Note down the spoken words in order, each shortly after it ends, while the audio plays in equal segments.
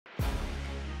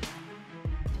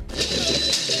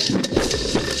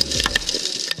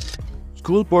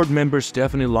School board member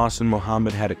Stephanie Lawson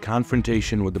Mohammed had a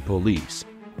confrontation with the police.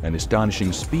 An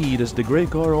astonishing speed as the gray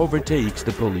car overtakes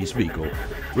the police vehicle.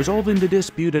 Resolving the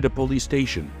dispute at a police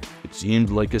station, it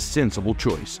seemed like a sensible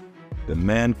choice. The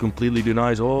man completely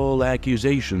denies all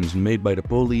accusations made by the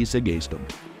police against him.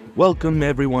 Welcome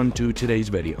everyone to today's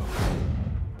video.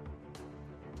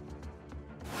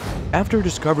 After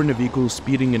discovering the vehicle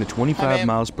speeding in a 25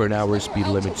 miles per hour speed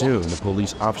limit zone, the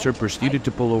police officer proceeded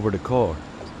to pull over the car.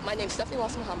 My name's Stephanie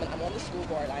Lawson Mohammed. I'm on the school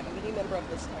board. I'm a meeting member of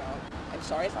this town. I'm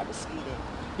sorry if I was speeding.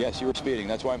 Yes, you were speeding.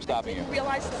 That's why I'm stopping you. I didn't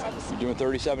realize that I was speeding. You're doing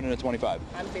 37 and a 25.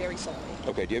 I'm very sorry.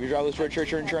 Okay, do you have your driver's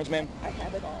registration or insurance, ma'am? I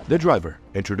have it all. The driver,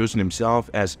 introducing himself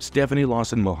as Stephanie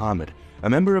Lawson Mohammed, a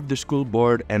member of the school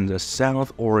board and the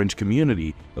South Orange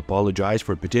community, apologized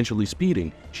for potentially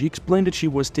speeding. She explained that she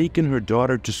was taking her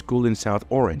daughter to school in South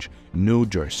Orange, New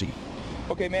Jersey.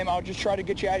 Okay, ma'am, I'll just try to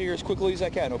get you out of here as quickly as I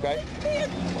can, okay?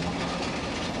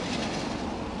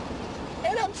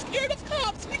 And I'm scared of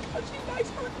cops because you guys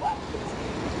hurt black kids.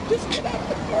 Just get out of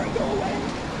the car and go away.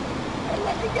 And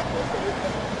let me get this over.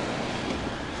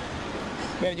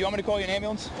 Ma'am, do you want me to call you an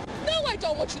ambulance? No, I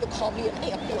don't want you to call me an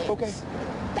ambulance. Okay.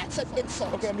 That's an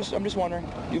insult. Okay, I'm just wondering.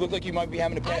 You look like you might be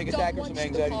having a panic attack or some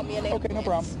anxiety. Okay, no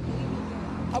problem.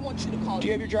 I want you to call me. Do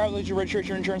you have your driver's license, your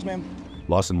registration, or insurance, ma'am?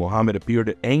 Lawson Mohammed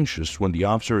appeared anxious when the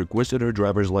officer requested her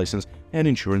driver's license and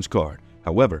insurance card.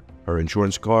 However, her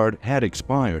insurance card had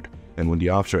expired, and when the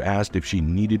officer asked if she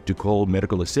needed to call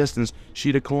medical assistance,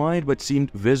 she declined but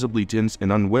seemed visibly tense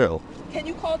and unwell. Can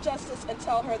you call Justice and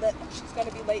tell her that she's going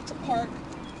to be late to park?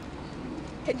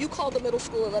 Can you call the middle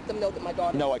school and let them know that my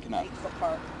daughter No, I cannot. late for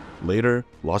park? Later,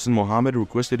 Lawson Mohammed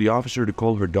requested the officer to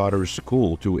call her daughter's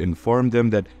school to inform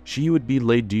them that she would be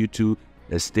late due to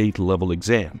a state-level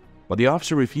exam, but the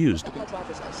officer refused. My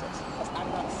driver's license. I'm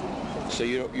not seeing it.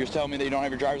 So you're telling me that you don't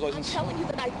have your driver's license? I'm telling you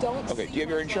that I don't. Okay, do you have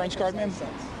your insurance card, ma'am?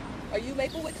 Are you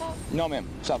Maplewood cop? No, ma'am.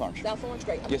 South Orange. South Orange,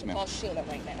 great. I'm Yes, going to ma'am. call Sheena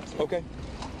right now. Okay.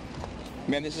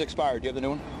 Ma'am, this is expired. Do you have the new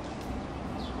one?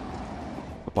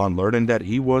 Upon learning that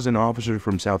he was an officer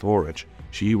from South Orange,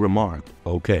 she remarked,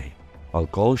 "Okay, I'll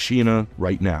call Sheena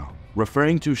right now,"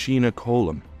 referring to Sheena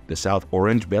Colum, the South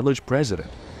Orange village president.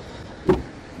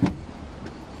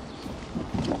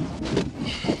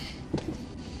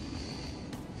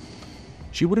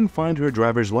 She wouldn't find her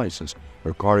driver's license,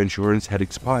 her car insurance had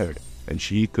expired, and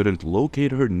she couldn't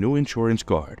locate her new insurance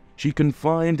card. She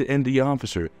confided in the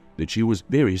officer that she was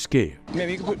very scared. Ma'am,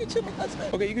 you can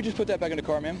put... Okay, you could just put that back in the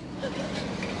car, ma'am.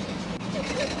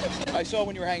 I saw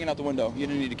when you were hanging out the window. You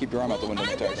didn't need to keep your arm out the window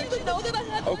the entire I time. didn't even know that I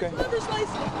had Okay. my driver's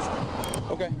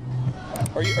license. Okay.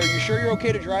 Are you sure you're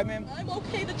okay to drive, ma'am? I'm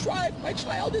okay to drive. My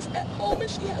child is at home and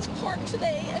she has parked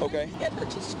today. And Okay. I can get her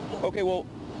to school. Okay, well,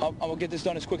 I'll get this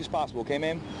done as quick as possible, okay,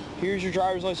 ma'am? Here's your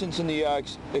driver's license and the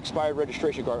expired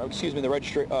registration card. Excuse me, the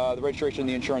registration and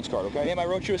the insurance card, okay? Ma'am, I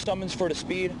wrote you a summons for the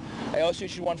speed. I also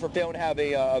issued one for failing to have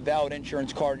a valid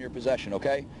insurance card in your possession,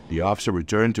 okay? The officer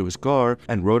returned to his car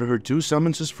and wrote her 2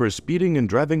 summonses for speeding and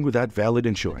driving without valid Date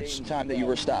insurance. and time that you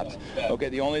were stopped. Okay,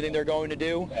 the only thing they're going to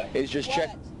do is just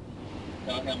check.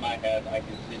 Not in my head, I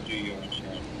can send you your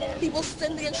insurance card. He will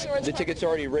send the insurance. The ticket's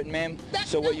already written, ma'am.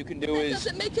 So what you can do that is...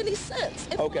 doesn't make any sense.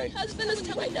 If Okay. my husband is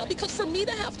telling now, because for me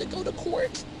to have to go to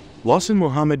court, Lawson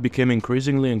Mohammed became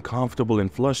increasingly uncomfortable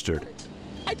and flustered.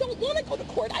 I don't want to go to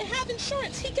court. I have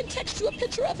insurance. He can text you a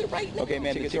picture of it right now. Okay,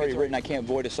 ma'am, the ticket's already written. I can't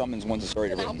void a summons once it's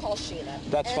already And I'll written. call Sheena.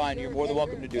 That's And fine. You're more than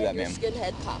welcome to do that, your ma'am.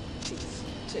 Skinhead cop chief,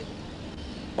 too.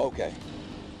 Okay.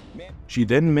 She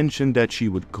then mentioned that she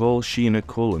would call Sheena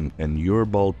Cullen and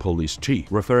Urbal Police Chief,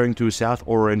 referring to South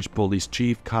Orange Police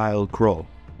Chief Kyle Kroll.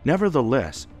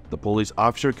 Nevertheless, the police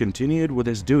officer continued with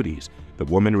his duties. The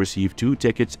woman received 2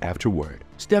 tickets afterward.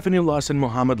 Stephanie Lawson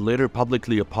Mohammed later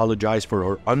publicly apologized for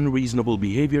her unreasonable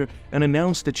behavior and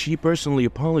announced that she personally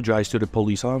apologized to the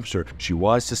police officer. She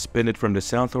was suspended from the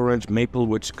South Orange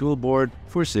Maplewood School Board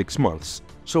for 6 months.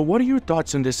 So what are your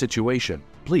thoughts on this situation?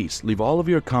 Please leave all of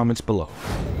your comments below.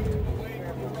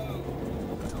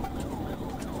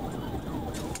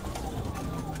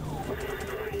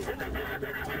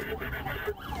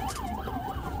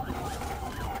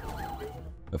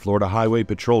 A Florida Highway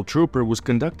Patrol trooper was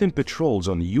conducting patrols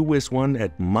on US 1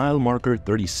 at mile marker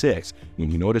 36 when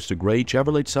he noticed a gray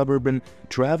Chevrolet Suburban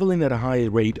traveling at a high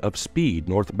rate of speed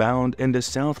northbound in the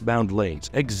southbound lanes,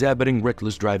 exhibiting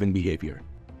reckless driving behavior.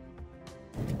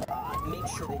 Make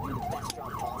sure they do the best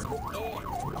job possible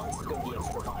and us go the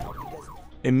extra mile because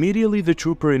Immediately, the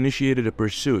trooper initiated a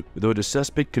pursuit, though the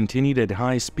suspect continued at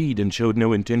high speed and showed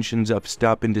no intentions of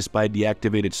stopping despite the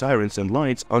activated sirens and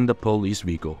lights on the police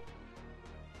vehicle.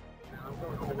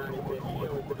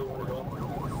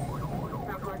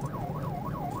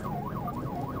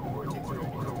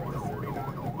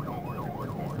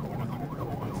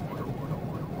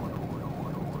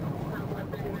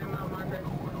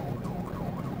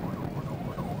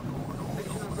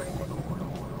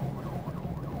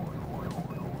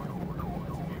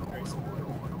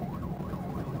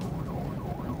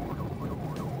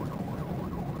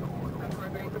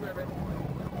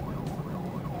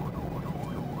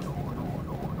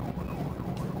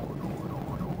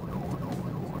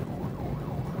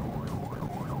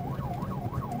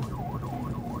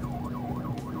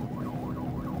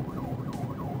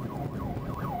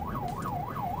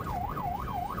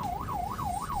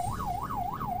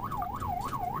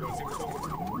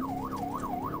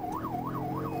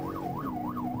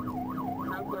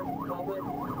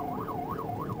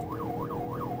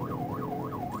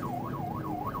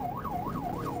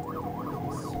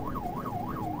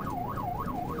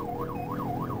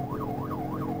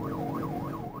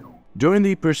 During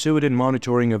the pursuit and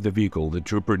monitoring of the vehicle, the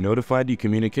trooper notified the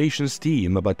communications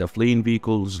team about the fleeing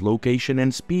vehicle's location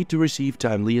and speed to receive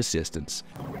timely assistance.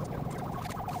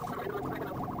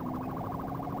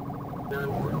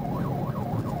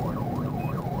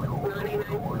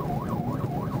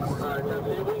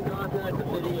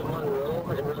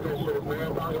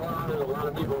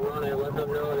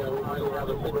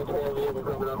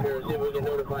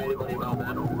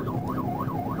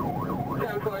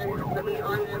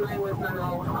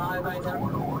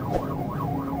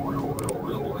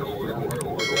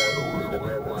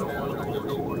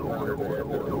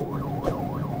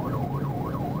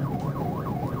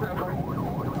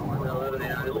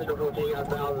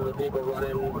 Thousands of people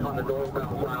running on the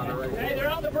northbound side on the right. Hey, they're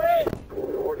on the bridge!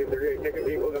 1438, taking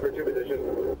vehicle number 2 position.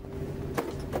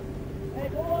 Hey,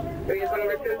 pull over! Vehicle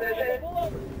number 2 position.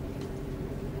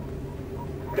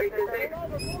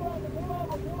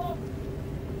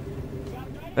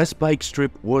 326. A spike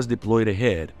strip was deployed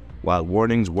ahead, while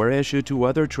warnings were issued to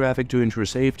other traffic to ensure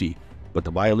safety, but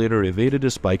the violator evaded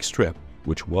the spike strip,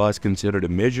 which was considered a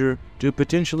measure to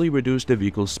potentially reduce the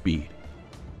vehicle's speed.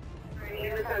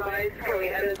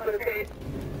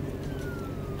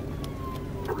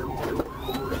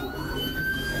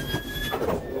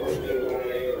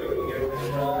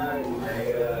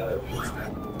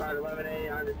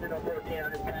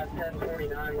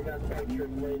 We got spike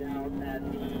strips laid out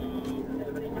at the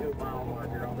 72-mile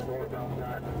marker on the northbound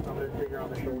side. I'm going to figure on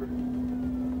the shoulder.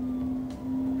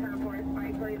 10-4,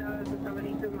 spike laid out at the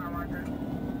 72-mile marker.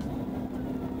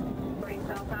 Going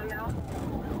southbound now.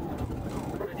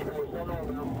 54, still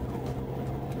northbound.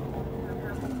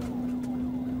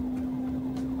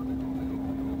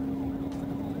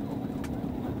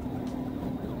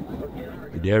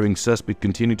 The daring suspect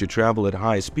continued to travel at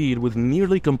high speed with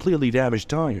nearly completely damaged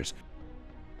tires.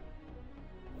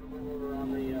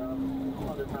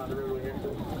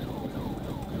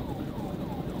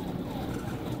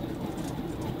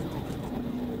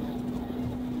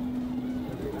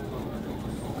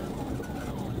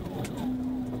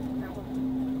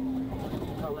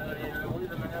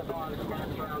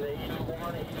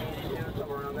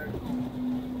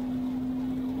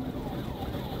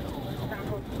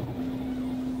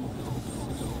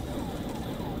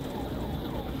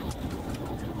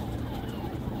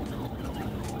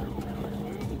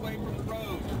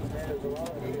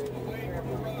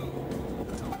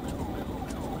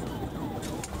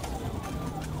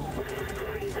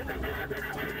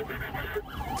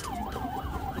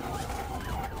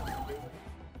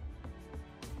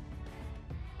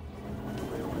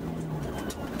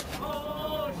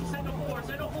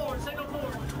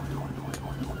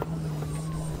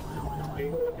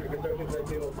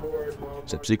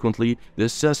 Subsequently, the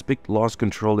suspect lost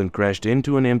control and crashed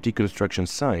into an empty construction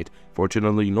site.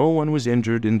 Fortunately, no one was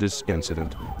injured in this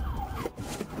incident. I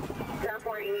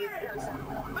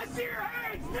see your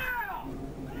hands now!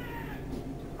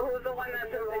 Who's the one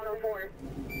that's in 104?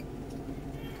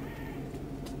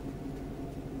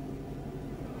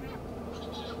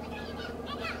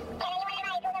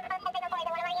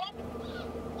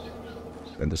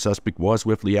 And the suspect was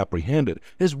swiftly apprehended.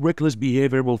 His reckless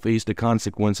behavior will face the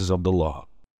consequences of the law.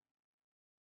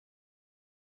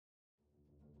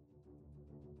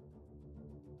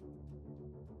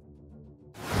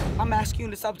 I'm asking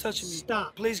you to stop touching me.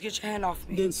 Stop. Please get your hand off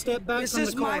me. Then step back This from the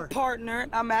is car. my partner.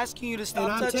 I'm asking you to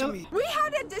stop touching me. We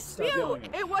had a dispute.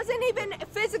 It wasn't even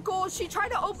physical. She tried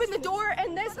to open the door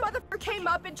and this motherfucker came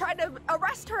up and tried to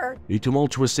arrest her. A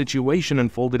tumultuous situation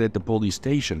unfolded at the police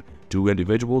station. Two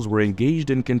individuals were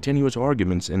engaged in continuous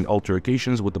arguments and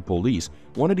altercations with the police.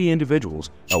 One of the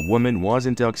individuals, a woman, was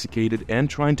intoxicated and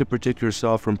trying to protect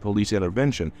herself from police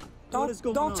intervention.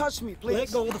 Don't touch me, please.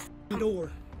 Let go of the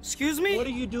door. Excuse me? What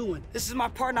are you doing? This is my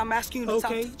partner. I'm asking you to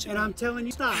stop Okay, touching and me. I'm telling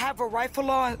you stop. I have a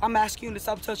rifle on. I'm asking you to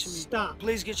stop touching me. Stop.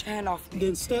 Please get your hand off me.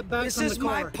 Then step back This from is the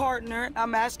car. my partner.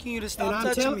 I'm asking you to And stop I'm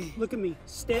touching telling me. look at me.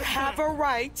 Step I have back. a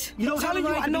right. You don't I'm have a telling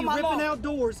right you, I to know be my ripping law. out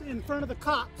doors in front of the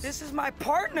cops. This is my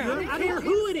partner. I don't care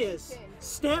who it is.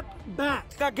 Step back.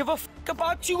 I give a f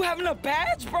about you having a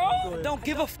badge, bro. Don't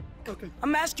give a f. Okay.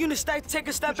 I'm asking you to take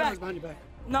a step Put your back. arms behind your back.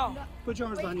 No. Put your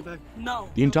arms behind your back. No.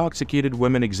 The intoxicated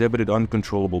woman exhibited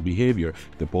uncontrollable behavior.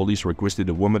 The police requested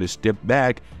the woman to step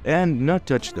back and not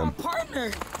touch My them. partner.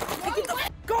 Get the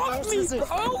f off me,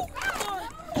 bro.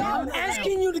 I'm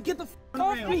asking you to get the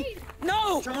off me.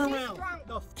 No. Turn around.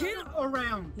 Get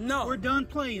around. No. We're done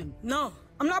playing. No.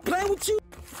 I'm not playing with you.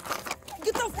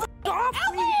 Get the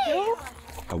off me, dude.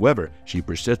 However, she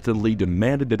persistently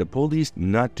demanded that the police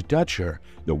not to touch her.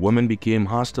 The woman became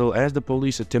hostile as the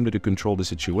police attempted to control the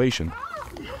situation.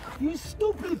 You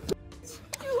stupid.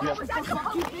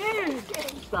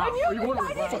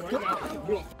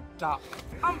 Stop.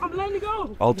 I'm letting it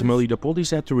go. Ultimately, the police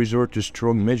had to resort to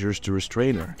strong measures to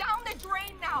restrain her. Down the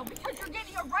drain now because you're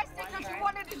getting arrested because you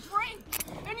wanted to drink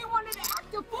and you wanted to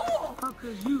act a fool.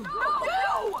 Because you.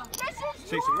 No, this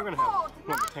is your fault,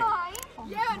 not mine.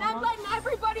 Yeah, and I'm letting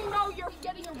everybody know you're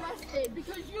getting arrested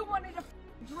because you wanted to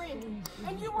drink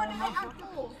and you wanted to act a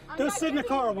fool. Just sit in the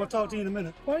car and we'll talk to you in a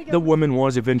minute. The woman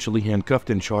was eventually handcuffed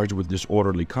and charged with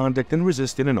disorderly conduct and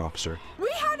resisting an officer. We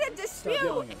had a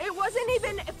dispute. It wasn't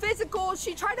even physical.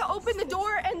 She tried to open the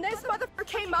door and this motherfucker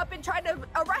came up and tried to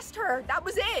arrest her. That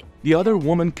was it. The other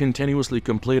woman continuously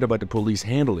complained about the police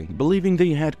handling, believing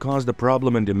they had caused the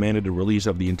problem and demanded the release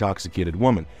of the intoxicated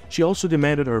woman. She also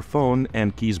demanded her phone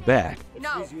and keys back.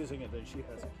 No. She's using it, then she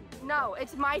has a key. No,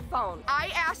 it's my phone.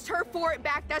 I asked her for it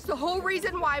back. That's the whole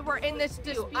reason why we're in this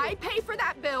dispute. I pay for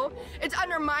that bill. It's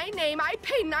under my name. I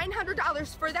paid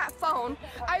 $900 for that phone.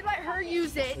 I let her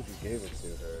use it. You gave it to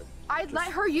her. I let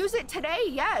her use it today,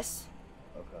 yes.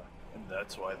 Okay. And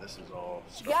that's why this is all...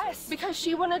 Yes, because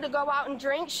she wanted to go out and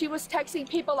drink. She was texting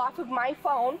people off of my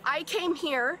phone. I came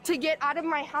here to get out of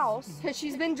my house because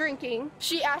she's been drinking.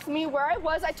 She asked me where I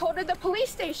was. I told her the police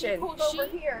station. She pulled over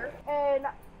here and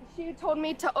she told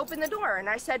me to open the door and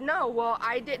I said no. Well,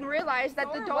 I didn't realize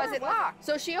that the door wasn't locked.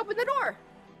 So she opened the door.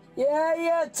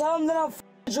 Yeah, tell him that I'm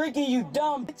drinking, you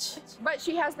dumb bitch. But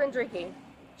she has been drinking.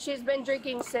 She's been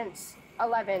drinking since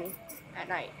 11 at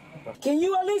night. Can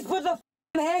you at least put the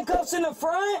handcuffs in the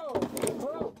front?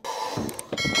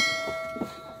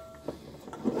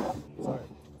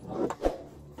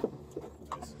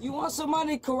 You want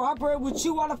somebody to cooperate with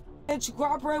you? Why the ain't you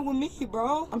cooperate with me,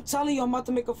 bro? I'm telling you, I'm about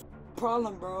to make a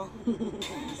problem, bro.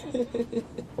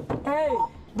 Hey,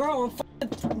 bro,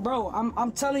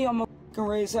 I'm telling you, I'm gonna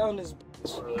raise hell in this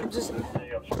bitch. I'm just...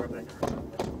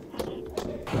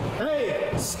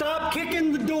 Hey, stop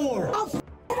kicking the door. I'm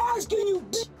asking you,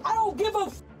 I don't give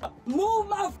a move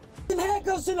my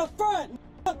handcuffs in the front.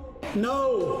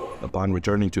 No. Upon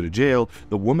returning to the jail,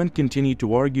 the woman continued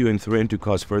to argue and threatened to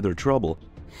cause further trouble.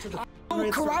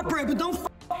 Don't cooperate, but don't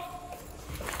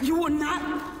you will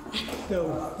not.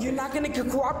 No. You're not gonna get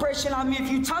cooperation on me if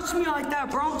you touch me like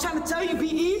that, bro. I'm trying to tell you, be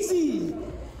easy.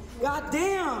 God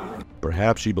damn.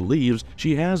 Perhaps she believes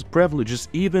she has privileges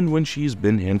even when she's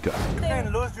been handcuffed. You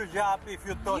can lose your job if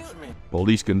you touch me.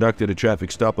 Police conducted a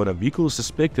traffic stop on a vehicle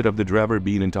suspected of the driver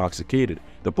being intoxicated.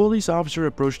 The police officer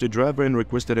approached the driver and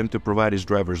requested him to provide his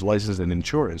driver's license and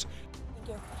insurance.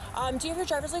 Thank you. Do you have your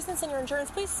driver's license and your insurance,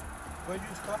 please? Why did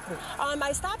you stop me?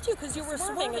 I stopped you because you were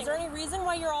swerving. Is there any reason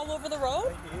why you're all over the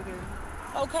road? I hate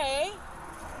it. Okay.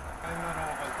 I'm not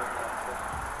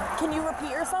over. Can you repeat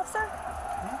yourself, sir?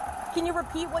 Can you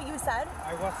repeat what you said?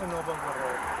 I wasn't over the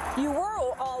road. You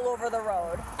were all over the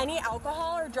road. Any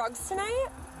alcohol or drugs tonight?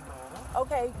 No.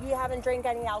 Okay, you haven't drank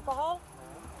any alcohol?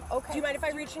 Okay. Do you mind if I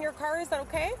reach in your car? Is that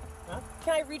okay? Huh?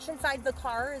 Can I reach inside the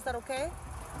car? Is that okay?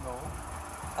 No.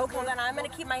 Okay, then I'm gonna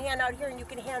keep my hand out here and you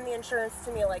can hand the insurance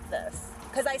to me like this.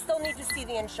 Because I still need to see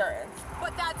the insurance.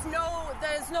 But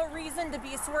there's no reason to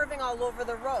be swerving all over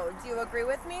the road. Do you agree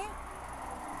with me?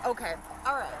 Okay,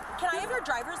 all right. Can I have your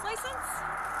driver's license?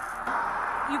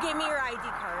 You gave me your ID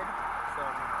card.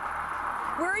 Sorry.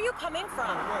 Where are you coming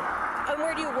from? And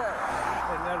where do you work?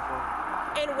 In Melbourne.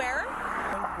 And where?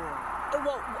 Melbourne.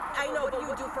 Well, I know what do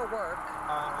you do for work.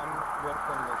 I'm working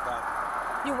on the dock.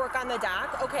 You work on the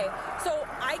dock? Okay, so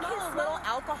I can smell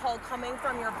alcohol coming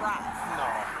from your breath. No.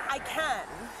 I can.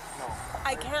 No.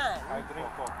 I can. I drink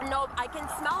coffee. No, I can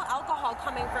smell alcohol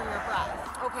coming from your breath.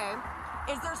 Okay.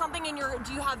 Is there something in your,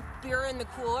 do you have beer in the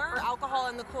cooler or alcohol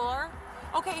in the cooler?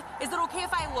 Okay, is it okay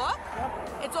if I look?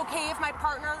 Yep. It's okay if my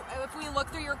partner, if we look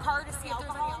through your car to see if there's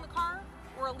alcohol in the car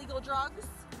or illegal drugs?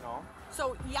 No.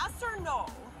 So yes or no?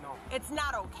 No. It's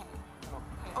not okay.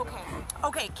 No. Okay.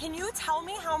 Okay, can you tell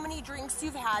me how many drinks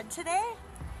you've had today?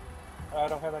 I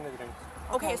don't have any drinks.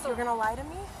 Okay, so you're gonna lie to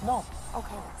me? No.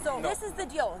 Okay. So No. this is the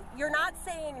deal. You're not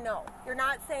saying no. You're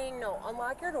not saying no.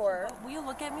 Unlock your door. Will you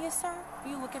look at me, sir?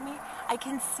 Will you look at me? I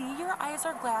can see your eyes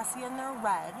are glassy and they're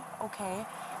red, okay?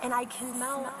 And I can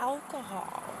smell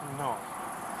alcohol. No.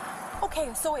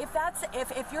 Okay, so if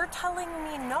you're telling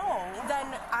me no,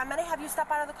 then I'm gonna have you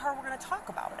step out of the car. We're gonna talk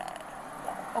about it.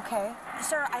 Okay?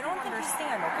 Sir, I don't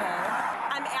understand, okay?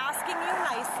 I'm asking you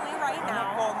nicely right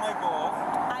now. I call my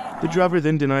boss. The driver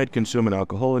then denied consuming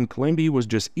alcohol and claimed he was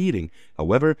just eating.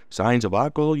 However, signs of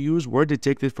alcohol use were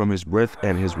detected from his breath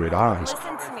and his red eyes.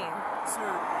 Listen to me. Sir.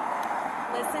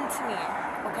 Listen to me,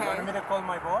 okay? You want me to call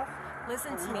my boss?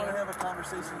 Listen to We me. want to have a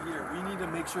conversation here. We need to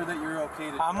make sure that you're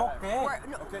okay to I'm drive. okay.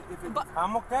 Okay, if it,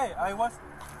 I'm okay. I was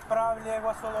all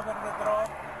over the road.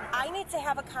 I need to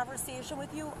have a conversation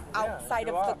with you outside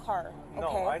of the car, okay?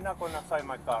 No, I'm not going outside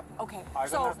my car. Okay. I'm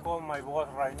going to call my boss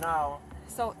right now.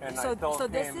 And I told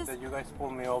him that you guys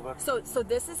pulled me over. So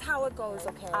this is how it goes,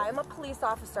 okay? I'm a police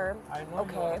officer, I know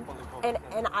okay? you're a police officer.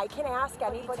 And I can ask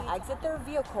anybody to exit their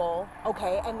vehicle,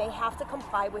 okay? And they have to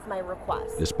comply with my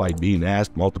request. Despite being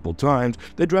asked multiple times,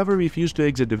 the driver refused to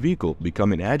exit the vehicle,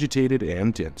 becoming agitated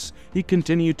and tense. He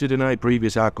continued to deny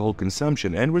previous alcohol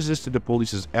consumption and resisted the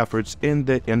police's efforts in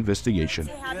the investigation.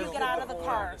 To have you get out of the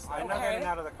car, I'm not getting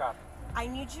out of the car. I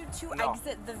need you to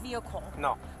exit the vehicle.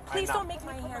 No. Please don't make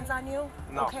my hands on you.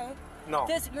 No. Okay? No.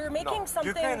 You're making something.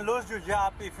 You can lose your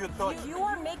job if you touch. You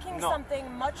are making something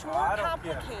much more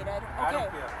complicated. I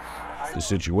don't care. The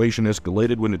situation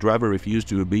escalated when the driver refused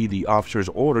to obey the officer's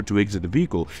order to exit the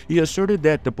vehicle. He asserted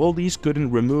that the police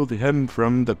couldn't remove him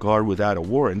from the car without a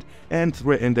warrant and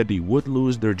threatened that they would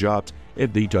lose their jobs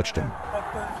if they touched him.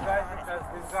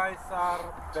 These guys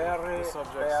are very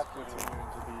bad.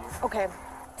 Okay.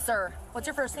 Sir, what's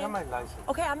your first name? My license.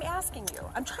 Okay, I'm asking you.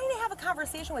 I'm trying to have a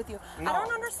conversation with you. No. I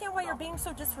don't understand why you're being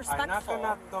so disrespectful. I'm not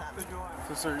gonna talk to you.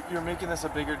 So, sir, you're making this a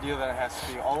bigger deal than it has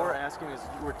to be. All we're asking is,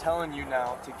 we're telling you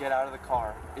now to get out of the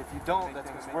car. If you don't, that's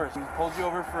what's worse. We pulled you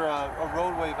over for a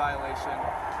roadway violation.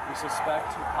 We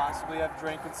suspect you possibly have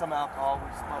drinking some alcohol.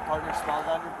 My partner smelled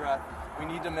on your breath. We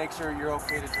need to make sure you're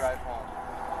okay to drive home.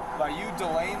 By you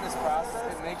delaying this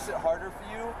process, it makes it harder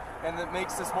for you, and it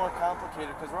makes this more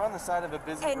complicated because we're on the side of a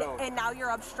busy road. And now you're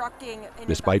obstructing.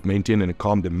 Despite maintaining a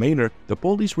calm demeanor, the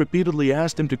police repeatedly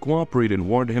asked him to cooperate and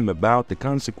warned him about the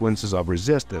consequences of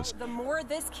resistance. The more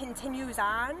this continues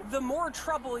on, the more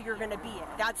trouble you're going to be in.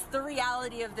 That's the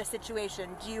reality of the situation.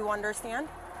 Do you understand?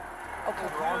 Okay.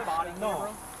 Your own body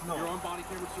camera? No. Your own body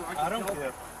camera, sir? I don't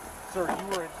care. Sir,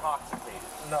 you were intoxicated.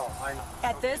 No, I know.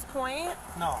 At this point,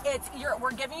 no.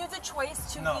 We're giving you the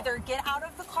choice to No. either get out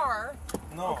of the car.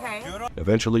 No. Okay.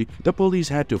 Eventually, the police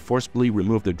had to forcibly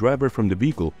remove the driver from the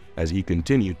vehicle as he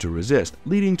continued to resist,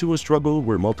 leading to a struggle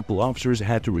where multiple officers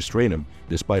had to restrain him.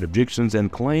 Despite objections and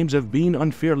claims of being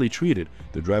unfairly treated,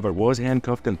 the driver was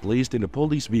handcuffed and placed in a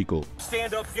police vehicle.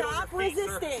 Stand up, get Stop on your feet,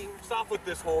 resisting. Sir. Stop with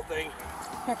this whole thing.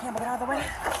 Here, Campbell, get out of the way.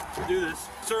 Do this.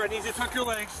 Sir, I need you to tuck your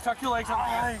legs. Tuck your legs on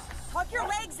the Tuck your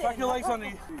legs in. Tuck your legs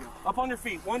up on your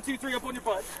feet. 1, 2, 3, up on your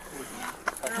butt.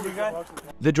 There we go.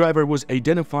 The driver was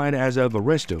identified as of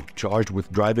Arresto, charged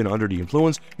with driving under the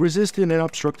influence, resisting and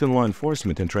obstructing law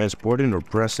enforcement, and transporting or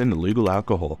pressing illegal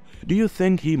alcohol. Do you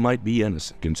think he might be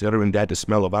innocent, considering that the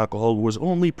smell of alcohol was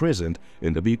only present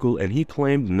in the vehicle and he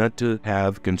claimed not to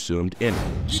have consumed any?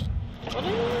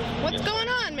 What's going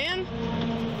on, man?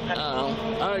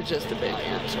 I was just a bit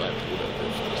young, so I pulled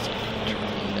over for a second,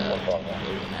 trying to go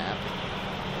to a nap.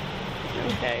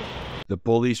 Okay. The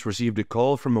police received a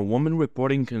call from a woman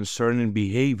reporting concerning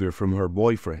behavior from her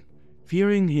boyfriend,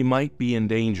 fearing he might be in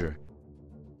danger.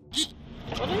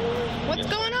 What's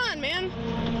going on, man?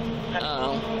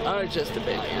 I was just a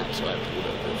bit young, so I pulled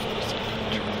over for a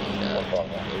second, trying to go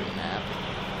to a nap.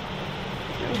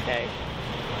 Okay.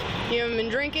 You haven't been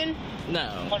drinking?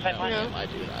 No, No. I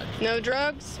do not. No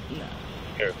drugs? No.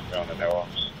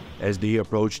 As they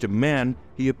approached the man,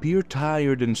 he appeared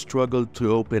tired and struggled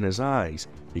to open his eyes.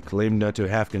 He claimed not to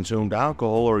have consumed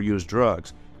alcohol or used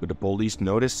drugs, but the police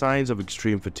noticed signs of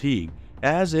extreme fatigue,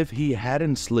 as if he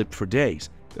hadn't slept for days.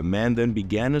 The man then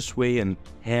began to sway and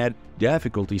had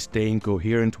difficulty staying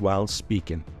coherent while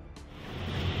speaking.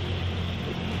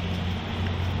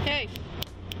 Hey,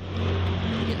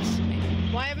 Yes.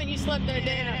 why haven't you slept in a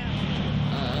day now?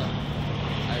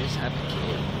 I just have a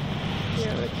kid. You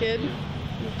have a kid?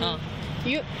 Huh?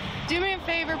 You do me a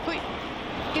favor,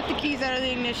 get the keys out of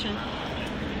the ignition.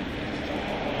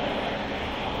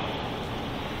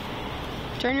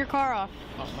 Turn your car off.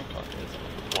 Oh, my car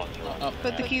is.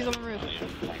 Put the keys on the roof.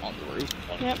 On the roof?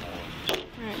 Yep.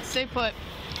 Alright, stay put.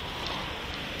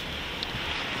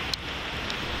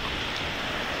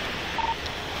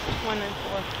 One and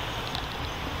four.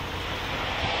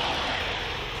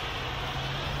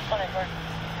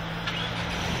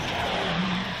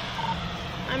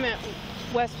 I'm at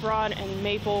West Broad and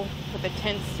Maple with a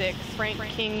 10-6. Frank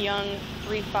King Young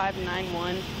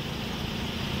 3591.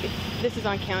 This is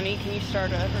on county. Can you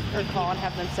start a call and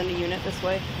have them send a unit this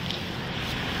way?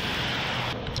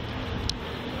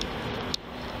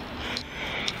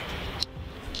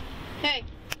 Hey.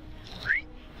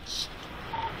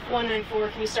 194,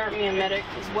 can you start me a medic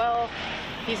as well?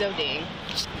 He's ODing.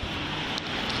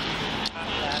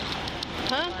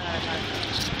 Huh?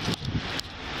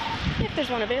 If there's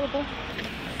one available.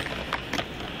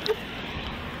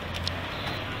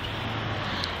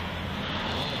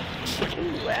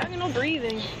 Ooh, vaginal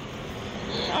breathing.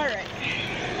 All right.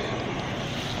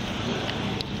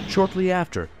 Shortly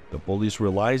after, the police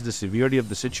realized the severity of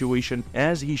the situation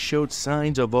as he showed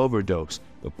signs of overdose.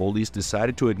 The police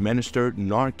decided to administer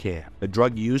Narcan, a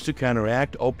drug used to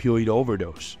counteract opioid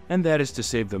overdose, and that is to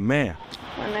save the man.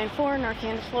 194,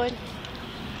 Narcan deployed.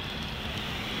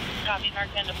 Copy,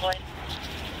 Narcan deployed.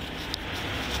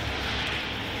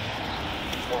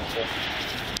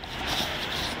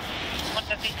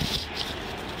 150.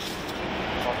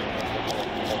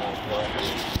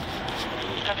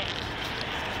 Copy.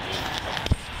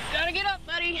 Gotta get up,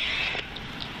 buddy.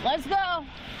 Let's go.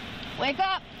 Wake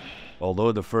up.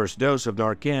 Although the first dose of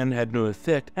Narcan had no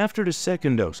effect, after the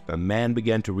second dose, the man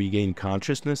began to regain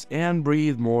consciousness and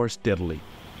breathe more steadily.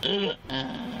 There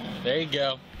you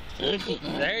go.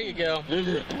 There you go.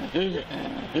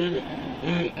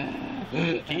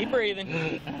 Keep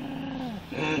breathing.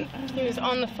 He was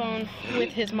on the phone with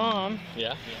his mom.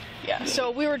 Yeah? Yeah,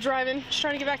 so we were driving, just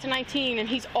trying to get back to 19, and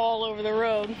he's all over the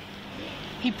road.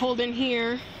 He pulled in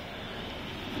here.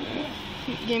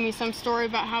 He gave me some story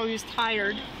about how he was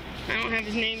tired. I don't have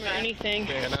his name or anything.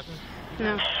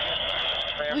 No.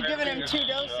 We've given him 2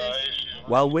 doses.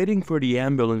 While waiting for the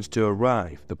ambulance to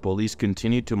arrive, the police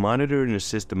continued to monitor and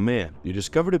assist the man. They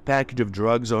discovered a package of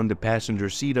drugs on the passenger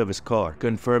seat of his car,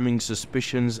 confirming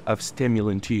suspicions of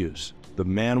stimulant use. The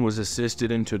man was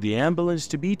assisted into the ambulance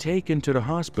to be taken to the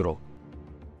hospital.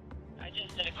 I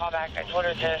just did a call back. I told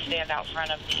her to stand out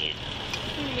front of the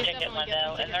ticket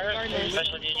window, and there's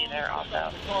special duty there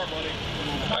also.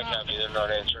 I copy. They're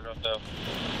not answering up though.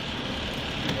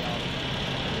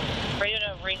 For you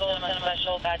to Regal and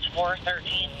Special Badge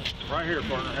 413. Right here,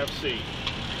 partner. Have a seat.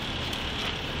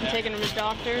 I'm taking him to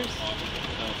doctors.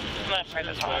 I'm gonna try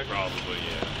this hard. Probably,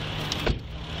 yeah.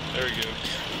 There we go.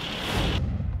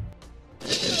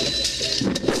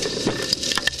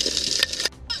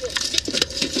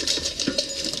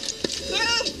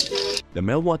 The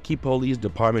Milwaukee Police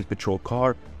Department patrol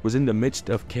car was in the midst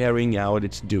of carrying out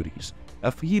its duties.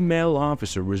 A female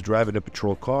officer was driving a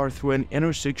patrol car through an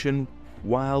intersection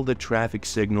while the traffic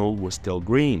signal was still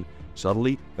green.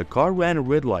 Suddenly, the car ran a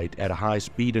red light at a high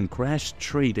speed and crashed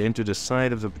straight into the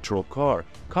side of the patrol car,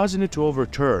 causing it to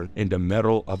overturn in the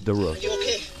middle of the road. Are you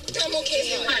okay? I'm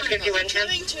okay. I'm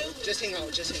trying to. Just hang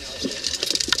out. Just hang out.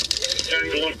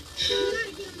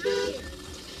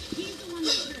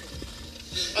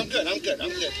 I'm good. I'm good. I'm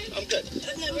good. I'm good.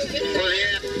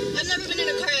 I've never been in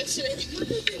a car accident.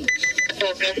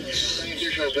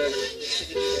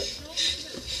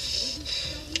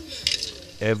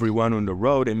 Everyone on the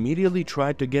road immediately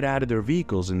tried to get out of their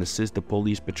vehicles and assist the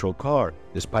police patrol car.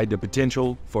 Despite the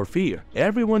potential for fear,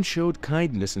 everyone showed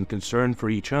kindness and concern for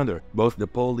each other. Both the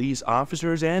police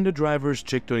officers and the drivers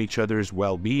checked on each other's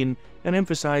well-being and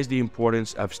emphasized the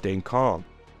importance of staying calm.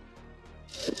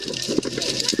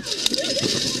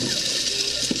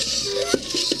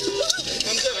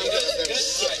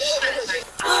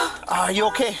 Are you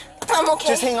okay? I'm okay.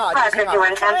 Just hang out. Just hang out.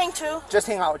 I'm trying to. Just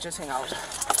hang out. Just hang out.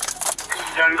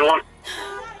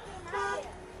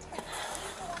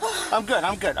 I'm good.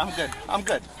 I'm good. I'm good. I'm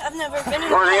good. I've never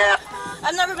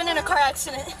been in a car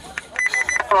accident.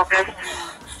 Okay.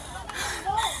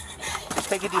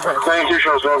 Take a deep breath. Thank you,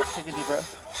 Joseph. Take a deep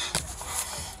breath.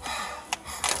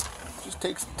 Just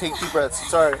take deep breaths.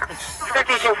 It's alright.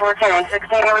 52-410,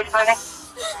 16, are we responding?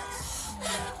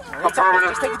 It's okay.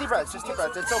 Just take a deep breath. Just deep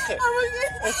breaths. It's okay.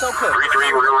 It's okay.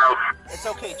 3-3, we're out. It's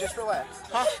okay. Just relax.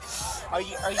 Huh? Are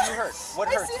you hurt?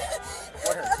 What hurts?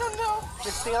 What hurts? I don't know.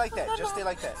 Just stay like that. Just stay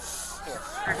like that. Here.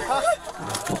 Huh?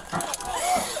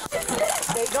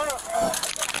 Hey, no.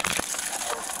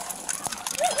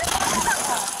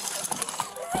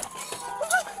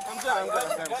 I'm good.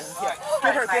 Yeah.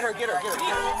 Get her.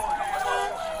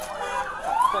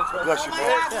 Thanks, brother. Bless you, bro. Are you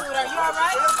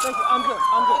alright? Thank you. I'm good.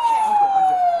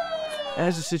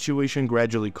 As the situation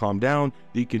gradually calmed down,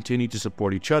 they continued to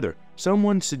support each other.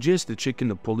 Someone suggested checking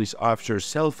the police officer's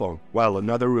cell phone, while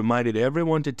another reminded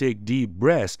everyone to take deep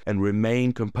breaths and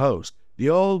remain composed. They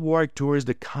all worked towards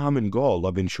the common goal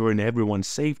of ensuring everyone's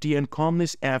safety and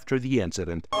calmness after the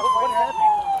incident. What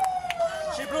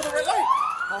happened? She blew the red light.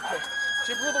 Okay.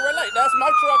 She blew the red light. That's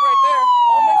my truck right there.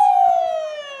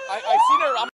 I seen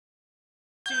her.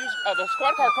 She used the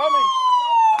squad car coming.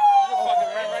 She just fucking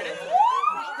ran right in.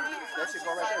 That should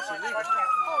go right there. She's leaving.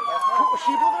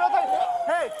 She blew the red light.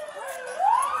 Hey.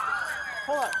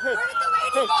 Hold on. Hey,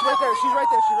 she's right there. She's right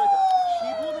there. She's right there. She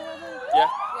blew the red light?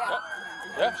 Yeah.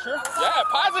 Yeah. Sure? Yeah,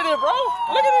 positive, bro.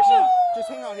 Look at this shit.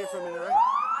 Just hang out here for a minute, right?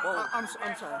 I'm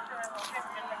sorry.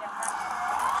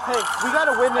 Hey, we got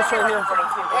a witness right here.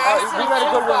 We got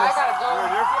a good witness.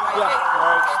 Right here? Yeah. All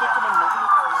right, stick them in.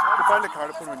 You find the car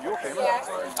to put them in. You okay, man?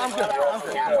 I'm good.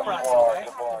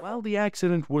 While the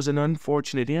accident was an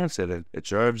unfortunate incident, it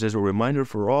serves as a reminder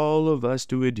for all of us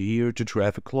to adhere to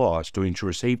traffic laws to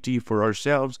ensure safety for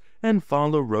ourselves and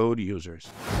fellow road users.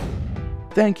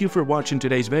 Thank you for watching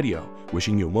today's video.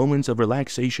 Wishing you moments of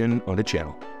relaxation on the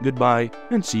channel. Goodbye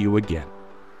and see you again.